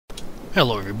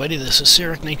Hello everybody, this is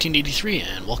Sarek1983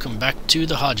 and welcome back to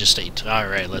the Hodge Estate.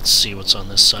 Alright, let's see what's on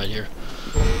this side here.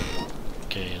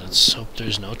 Okay, let's hope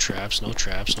there's no traps, no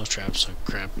traps. Oh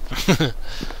crap.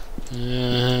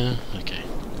 Okay.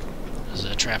 Is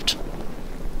that trapped?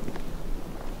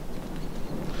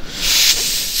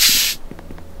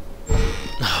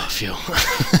 Oh, phew.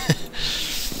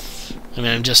 I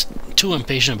mean, I'm just too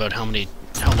impatient about how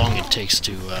long it takes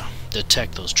to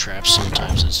detect those traps.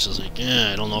 Sometimes it's just like,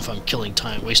 I don't know if I'm killing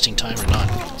time, wasting time or not.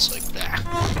 It's like,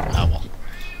 ah well.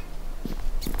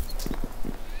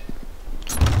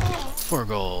 4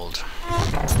 gold.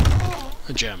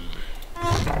 A gem.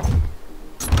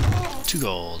 2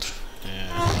 gold. And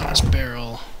last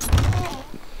barrel.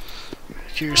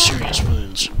 Cure serious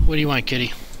wounds. What do you want,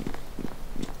 kitty?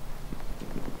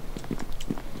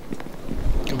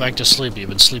 Go back to sleep. You've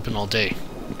been sleeping all day.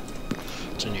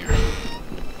 What's in here?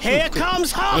 Here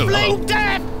comes halfling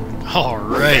death!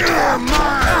 Alright.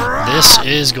 This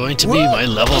is going to be my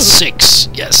level 6.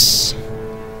 Yes.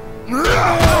 You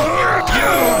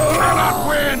cannot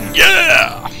win!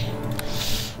 Yeah!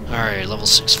 Alright, level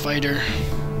 6 fighter.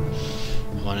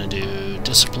 I want to do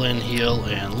discipline, heal,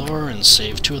 and lore, and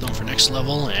save 2 of them for next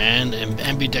level, and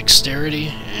ambidexterity,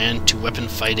 and 2 weapon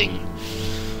fighting.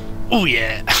 Oh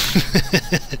yeah!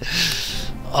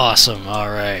 Awesome.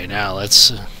 Alright, now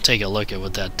let's take a look at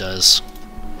what that does.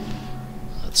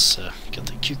 Let's get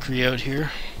the Kukri out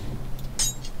here.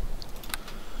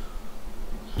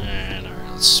 And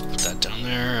alright, let's put that down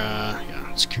there.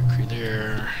 Yeah, it's Kukri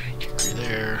there,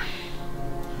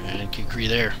 and Kukri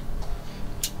there.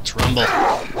 Let's rumble.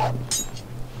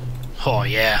 Oh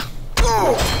yeah.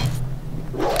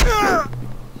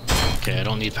 Okay, I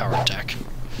don't need power attack.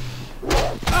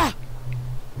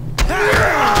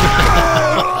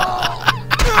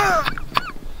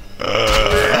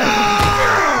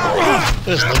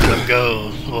 Let's look at him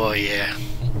go. Oh yeah.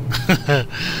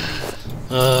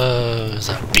 It's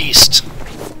a beast.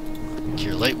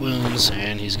 Cure light wounds,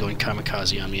 and he's going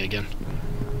kamikaze on me again.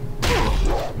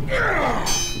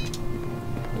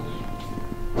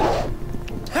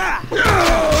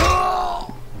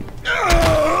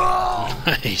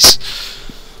 Nice.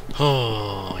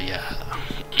 Oh yeah.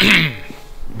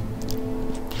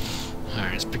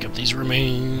 Alright, let's pick up these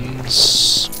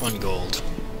remains. 1 gold.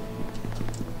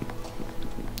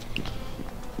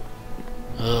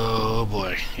 Oh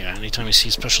boy. Yeah, anytime you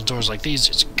see special doors like these,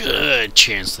 it's a good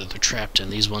chance that they're trapped,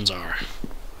 and these ones are.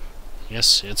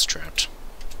 Yes, it's trapped.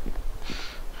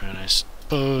 And I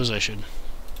suppose I should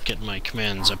get my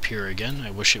commands up here again. I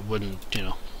wish it wouldn't, you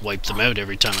know, wipe them out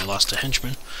every time I lost a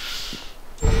henchman.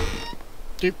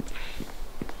 Doop.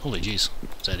 Holy jeez.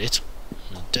 Is that it?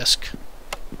 The desk.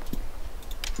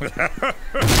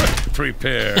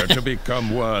 Prepare to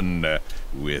become one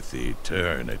with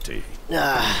eternity.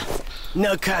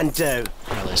 No can do.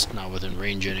 Or at least not within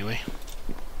range anyway.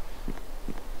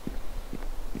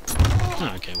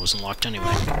 Oh, okay, it wasn't locked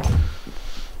anyway.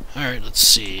 Alright, let's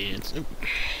see.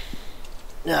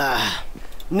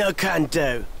 No can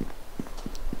do.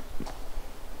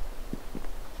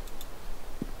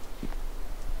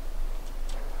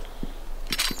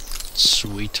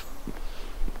 Sweet.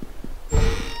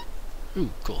 Ooh,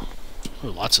 cool. Ooh,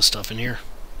 lots of stuff in here.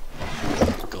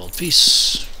 Gold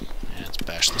piece. And let's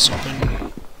bash this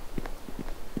open.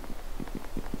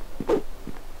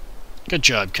 Good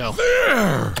job, Kell.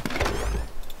 There!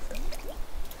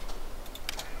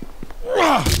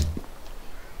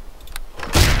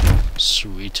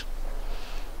 Sweet.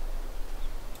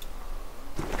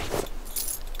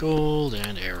 Gold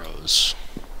and arrows.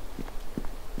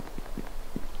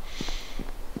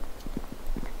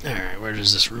 Alright, where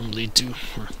does this room lead to?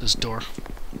 Or this door?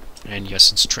 And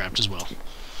yes, it's trapped as well.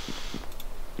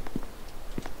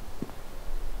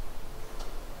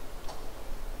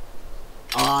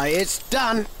 It's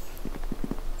done.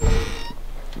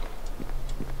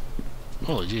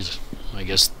 Holy Jesus. I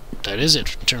guess that is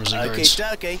it in terms of guards.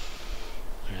 Okay.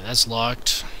 Alright, that's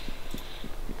locked.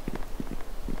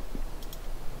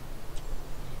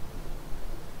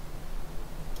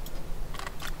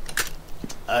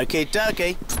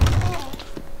 Okay.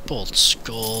 Bolts,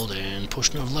 gold, and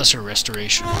potion of lesser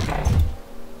restoration.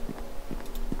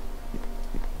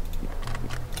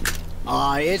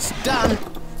 It's done.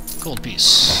 Gold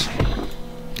piece.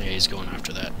 Yeah, he's going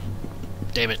after that.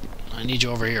 Damn it. I need you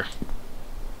over here.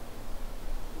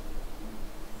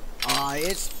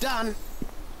 It's done.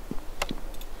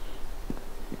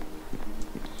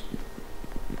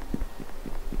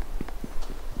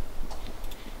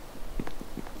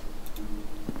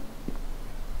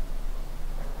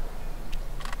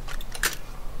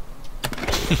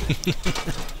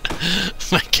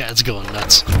 My cat's going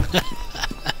nuts.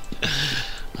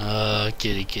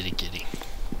 kitty, kitty, kitty.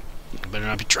 I better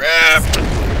not be trapped!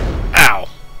 Ow!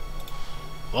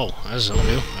 Whoa, that's something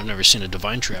new. I've never seen a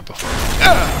divine trap before.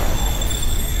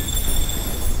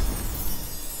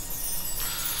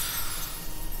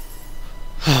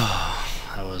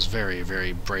 That was very,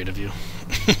 very bright of you.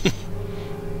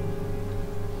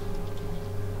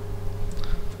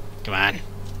 Come on.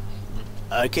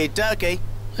 Okay, dokie.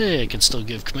 Hey, I can still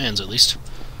give commands at least.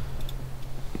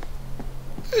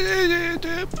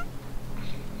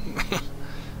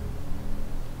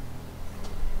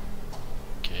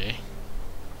 Okay.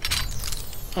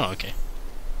 Oh, okay.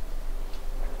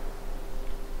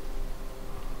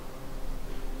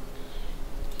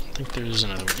 I think there's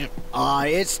another one. Yep. Aye,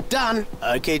 it's done.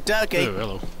 Okay, dokie. Oh,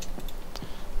 hello.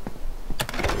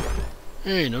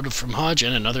 Hey, noted from Hodge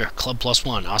and another club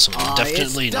 +1. Awesome. I'm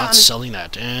definitely not selling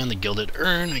that. And the gilded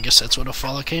urn. I guess that's what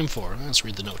Ofala came for. Let's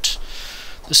read the note.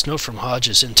 This note from Hodge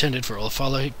is intended for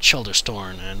Ofala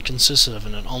Chelderstorn and consists of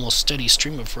an almost steady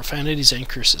stream of profanities and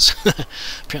curses.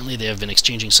 Apparently they have been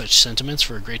exchanging such sentiments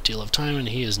for a great deal of time, and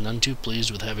he is none too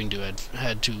pleased with having to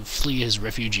had to flee his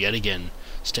refuge yet again.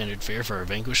 Standard fare for our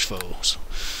vanquished foes.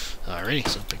 Alrighty,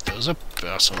 so pick those up.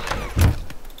 Awesome.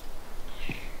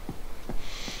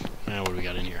 Now what do we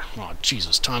got in here? Oh,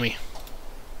 Jesus, Tomi.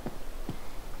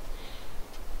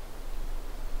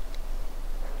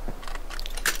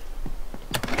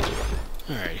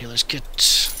 Alright, here, let's get...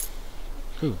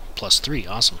 Ooh, +3,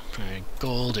 awesome. Alright,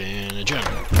 gold and a gem.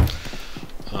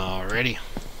 Alrighty.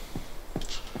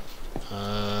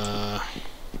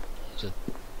 Is it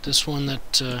this one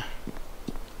that...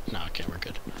 No, okay, we're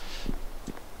good.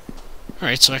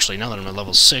 Alright, so actually, now that I'm at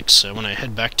level 6, I want to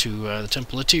head back to the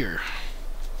Temple of Tyr.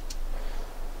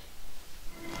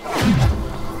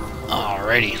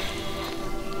 Alrighty.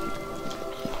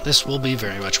 This will be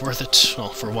very much worth it. Well,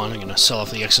 for one, I'm going to sell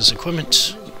off the excess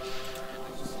equipment.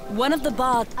 One of the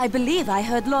bards. I believe I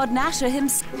heard Lord Nasher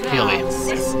himself. Heal me.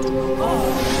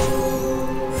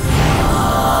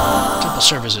 Temple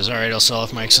services. Alright, I'll sell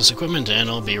off my excess equipment and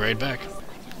I'll be right back.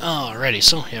 Alrighty,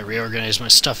 so yeah, reorganize my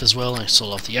stuff as well. I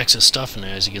sold off the excess stuff, and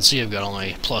as you can see, I've got all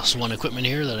my +1 equipment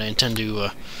here that I intend to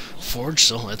forge,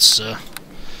 so let's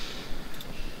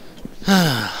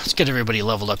get everybody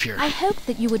leveled up here. I hope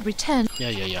that you would return.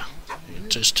 Yeah.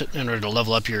 Just in order to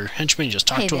level up your henchmen, you just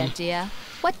talk to there, them. dear.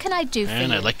 What can I do for you?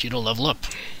 And I'd like you to level up.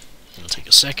 It'll take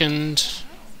a second.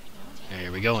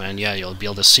 There we go, and yeah, you'll be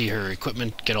able to see her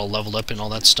equipment get all leveled up and all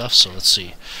that stuff, so let's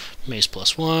see. Mace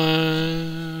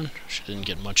 +1. She didn't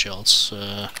get much else.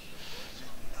 Yeah,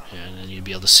 and then you'll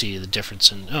be able to see the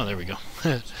difference in... Oh, there we go.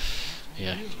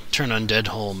 Yeah, turn undead.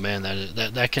 Oh man,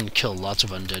 that can kill lots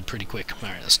of undead pretty quick.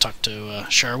 Alright, let's talk to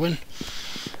Sharwyn.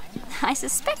 I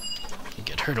suspect.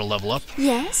 Get her to level up.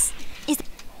 Yes?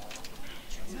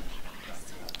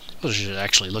 I should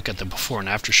actually look at the before and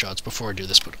after shots before I do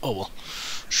this, but oh well.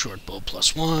 Short bow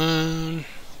 +1.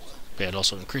 Yeah, it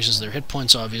also increases their hit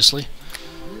points, obviously.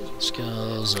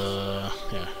 Skills, yeah,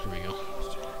 here we go.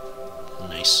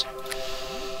 Nice.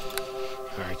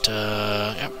 Alright,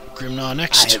 yep, Grimgnaw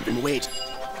next. I have been waiting.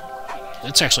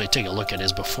 Let's actually take a look at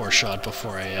his before shot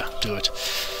before I do it.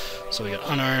 So we got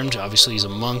unarmed, obviously he's a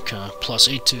monk,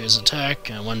 +8 to his attack,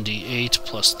 1d8,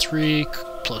 +3,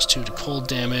 +2 to cold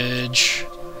damage.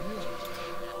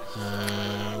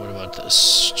 What about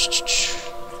this?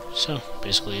 So,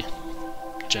 basically,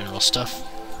 general stuff.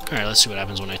 Alright, let's see what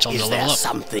happens when I tell him to level up.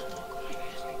 Something?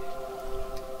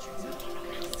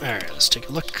 Alright, let's take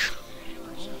a look.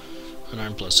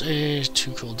 Unarmed +8,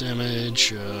 2 cold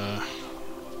damage.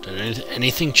 Did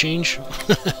anything change?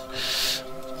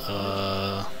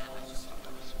 Other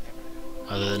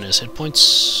than his hit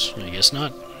points? I guess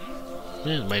not.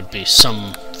 Yeah, there might be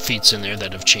some feats in there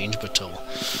that have changed, but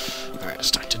alright, let's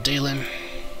talk to Daelan.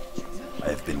 I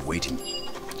have been waiting.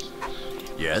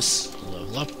 Yes?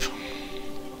 Level up.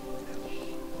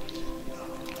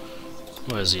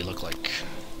 What does he look like?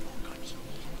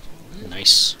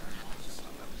 Nice.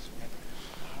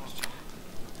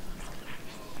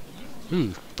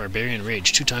 Ooh, Barbarian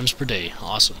Rage, 2 times per day.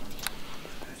 Awesome.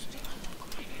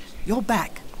 You're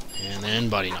back. And then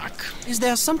Boddyknock. Is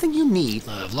there something you need?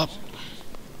 Level up.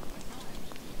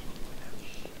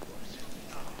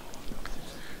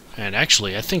 And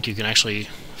actually, I think you can actually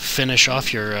finish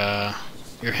off your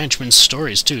henchmen's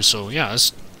stories too. So yeah,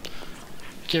 let's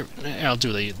I'll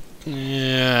do the.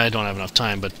 Yeah, I don't have enough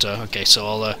time, but okay. So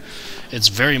I'll. It's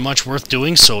very much worth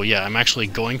doing. So yeah, I'm actually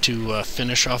going to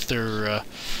finish off their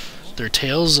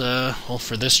tales. Well,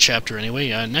 for this chapter anyway.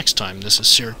 Next time. This is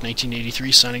Cyric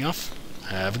 1983 signing off.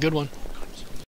 Have a good one.